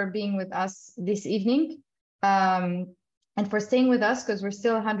much for being with us this evening, and for staying with us, because we're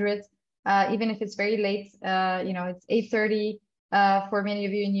still 100, even if it's very late. It's 8:30 for many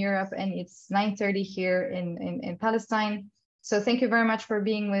of you in Europe, and it's 9:30 here in Palestine. So thank you very much for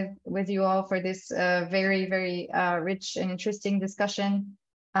being with you all for this very, very rich and interesting discussion.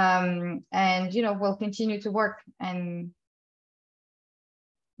 And, we'll continue to work and,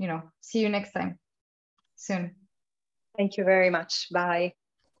 see you next time soon. Thank you very much. Bye.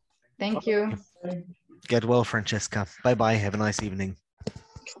 Thank you. Get well, Francesca. Bye-bye. Have a nice evening.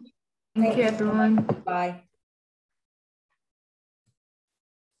 Thank you, everyone. Bye.